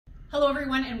Hello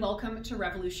everyone and welcome to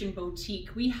Revolution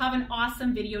Boutique. We have an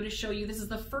awesome video to show you. This is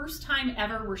the first time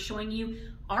ever we're showing you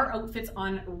our outfits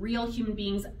on real human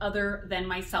beings other than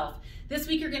myself. This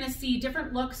week you're going to see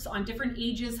different looks on different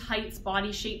ages, heights,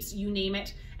 body shapes, you name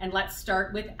it. And let's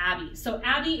start with Abby. So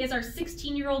Abby is our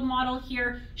 16-year-old model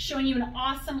here, showing you an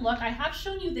awesome look. I have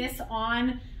shown you this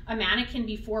on a mannequin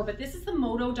before, but this is the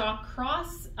Mododoc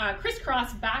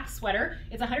crisscross back sweater.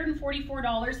 It's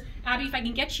 $144. Abby, if I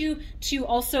can get you to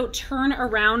also turn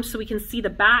around so we can see the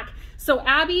back. So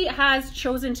Abby has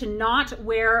chosen to not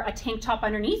wear a tank top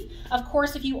underneath. Of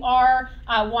course, if you are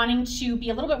wanting to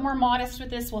be a little bit more modest with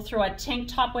this, we'll throw a tank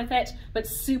top with it, but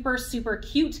super, super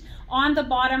cute. On the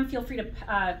bottom, feel free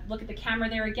to look at the camera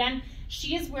there again.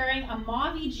 She is wearing a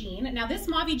mauve jean. Now this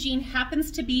mauve jean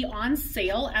happens to be on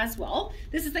sale as well.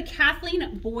 This is the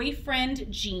Kathleen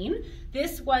Boyfriend jean.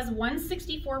 This was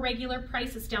 $164 regular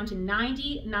price. It's down to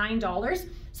 $99.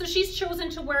 So she's chosen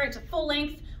to wear it full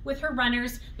length with her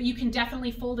runners, but you can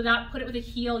definitely fold it up, put it with a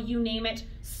heel, you name it.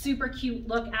 Super cute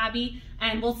look, Abby.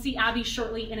 And we'll see Abby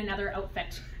shortly in another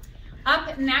outfit.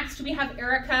 Up next, we have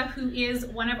Erica, who is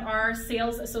one of our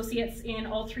sales associates in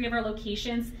all three of our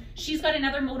locations. She's got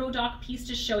another Mododoc piece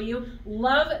to show you.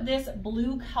 Love this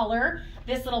blue color.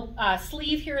 This little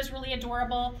sleeve here is really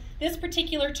adorable. This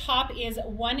particular top is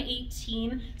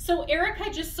 $118. So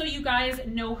Erica, just so you guys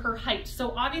know her height.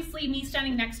 So obviously me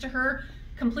standing next to her,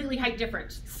 completely height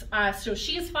difference. So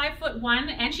she is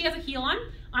 5'1" and she has a heel on.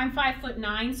 I'm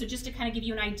 5'9", so just to kind of give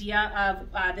you an idea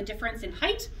of the difference in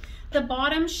height. The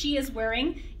bottom she is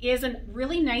wearing is a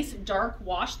really nice dark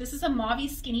wash. This is a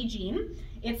mauve skinny jean.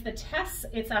 It's the Tess.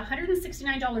 It's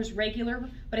 $169 regular,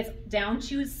 but it's down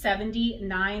to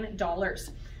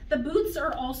 $79. The boots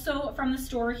are also from the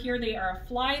store here. They are a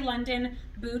Fly London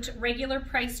boot, regular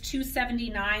price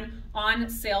 $279, on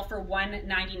sale for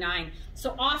 $199.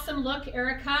 So awesome look,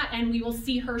 Erica, and we will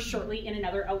see her shortly in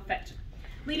another outfit.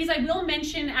 Ladies, I will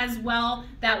mention as well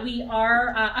that we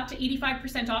are up to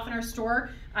 85% off in our store,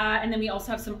 and then we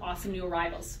also have some awesome new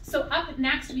arrivals. So up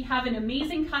next, we have an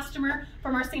amazing customer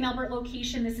from our St. Albert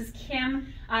location. This is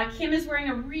Kim. Kim is wearing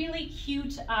a really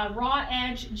cute raw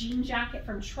edge jean jacket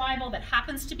from Tribal that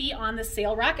happens to be on the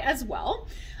sale rack as well.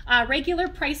 Regular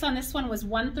price on this one was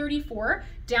 $134,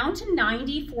 down to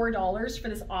 $94 for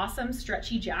this awesome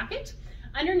stretchy jacket.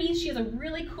 Underneath, she has a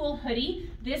really cool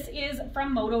hoodie. This is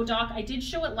from Mododoc. I did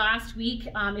show it last week.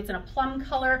 It's in a plum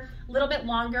color, a little bit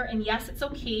longer, and yes, it's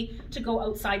okay to go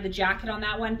outside the jacket on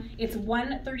that one. It's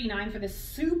 $139 for this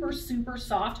super, super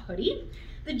soft hoodie.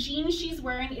 The jeans she's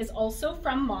wearing is also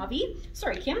from Mauve.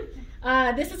 Sorry, Kim.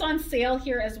 This is on sale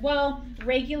here as well.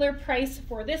 Regular price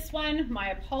for this one, my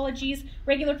apologies.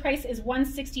 Regular price is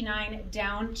 $169,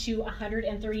 down to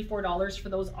 $134 for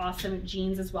those awesome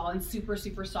jeans as well, and super,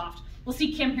 super soft. We'll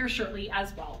see Kim here shortly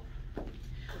as well.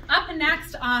 Up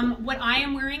next, what I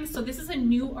am wearing, so this is a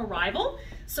new arrival.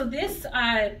 So this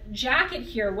jacket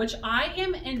here, which I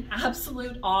am in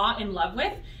absolute awe and love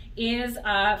with, is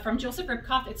from Joseph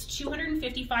Ribkoff. It's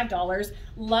 $255.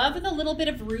 Love the little bit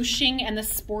of ruching and the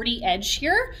sporty edge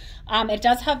here. It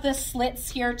does have the slits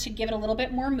here to give it a little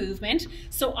bit more movement.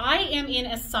 So I am in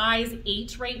a size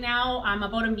 8 right now. I'm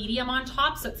about a medium on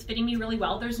top, so it's fitting me really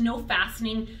well. There's no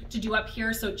fastening to do up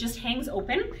here, so it just hangs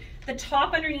open. The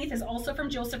top underneath is also from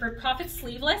Joseph Ribkoff. It's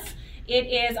sleeveless. It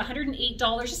is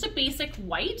 $108, just a basic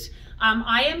white.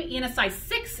 I am in a size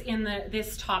 6 in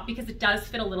this top because it does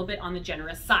fit a little bit on the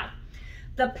generous side.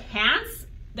 The pants,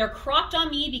 they're cropped on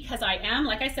me because I am,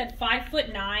 like I said,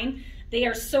 5'9". They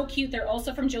are so cute. They're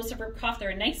also from Joseph Ribkoff.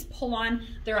 They're a nice pull-on.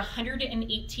 They're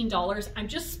 $118. I'm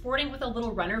just sporting with a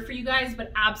little runner for you guys,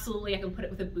 but absolutely I can put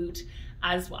it with a boot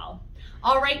as well.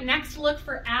 All right, next look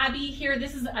for Abby here.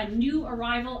 This is a new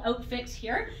arrival outfit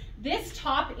here. This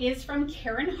top is from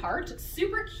Karen Hart,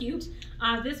 super cute.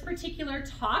 This particular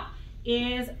top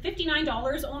is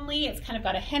 $59 only. It's kind of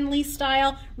got a Henley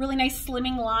style, really nice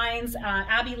slimming lines.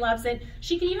 Abby loves it.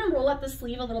 She can even roll up the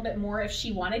sleeve a little bit more if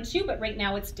she wanted to, but right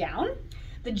now it's down.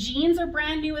 The jeans are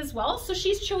brand new as well, so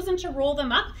she's chosen to roll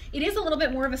them up. It is a little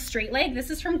bit more of a straight leg. This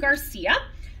is from Garcia.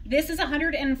 This is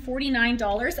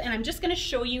 $149, and I'm just gonna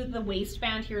show you the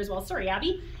waistband here as well. Sorry,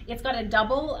 Abby. It's got a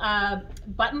double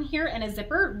button here and a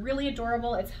zipper, really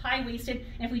adorable. It's high-waisted,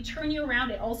 and if we turn you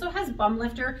around, it also has bum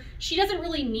lifter. She doesn't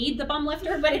really need the bum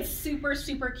lifter, but it's super,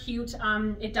 super cute.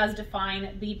 It does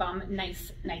define the bum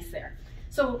nice there.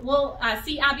 So we'll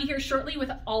see Abby here shortly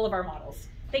with all of our models.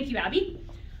 Thank you, Abby.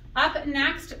 Up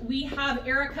next, we have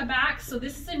Erica back. So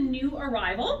this is a new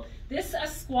arrival. This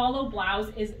squallow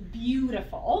blouse is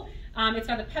beautiful. It's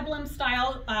got the peplum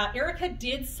style. Erica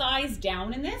did size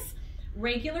down in this.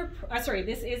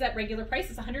 this is at regular price.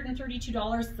 It's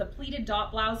 $132. It's a pleated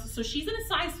dot blouse. So she's in a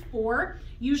size 4.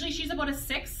 Usually she's about a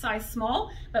 6, size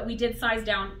small, but we did size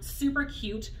down. Super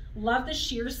cute. Love the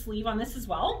sheer sleeve on this as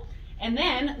well. And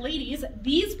then, ladies,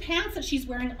 these pants that she's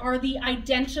wearing are the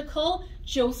identical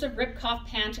Joseph Ribkoff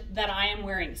pant that I am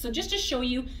wearing. So just to show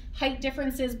you height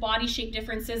differences, body shape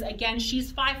differences, again,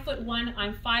 she's 5'1",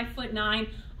 I'm 5'9".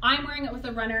 I'm wearing it with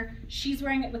a runner, she's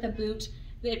wearing it with a boot.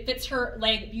 It fits her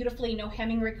leg beautifully, no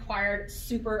hemming required.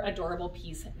 Super adorable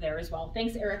piece there as well.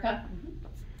 Thanks, Erica.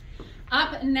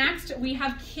 Up next, we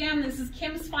have Kim. This is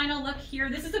Kim's final look here.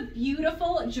 This is a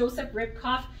beautiful Joseph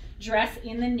Ribkoff dress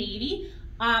in the navy.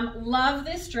 Love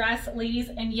this dress, ladies,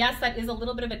 and yes, that is a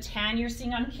little bit of a tan you're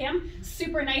seeing on Kim.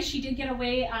 Super nice. She did get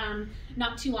away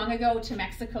not too long ago to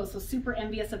Mexico, so super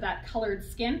envious of that colored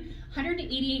skin.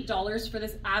 $188 for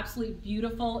this absolutely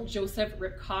beautiful Joseph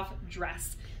Ribkoff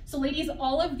dress. So ladies,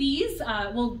 all of these,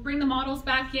 we'll bring the models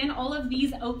back in, all of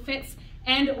these outfits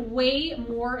and way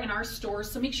more in our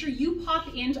stores. So make sure you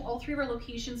pop into all 3 of our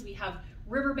locations. We have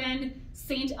Riverbend,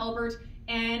 St. Albert,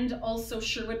 and also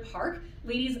Sherwood Park.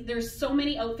 Ladies, there's so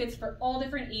many outfits for all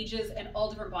different ages and all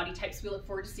different body types. We look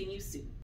forward to seeing you soon.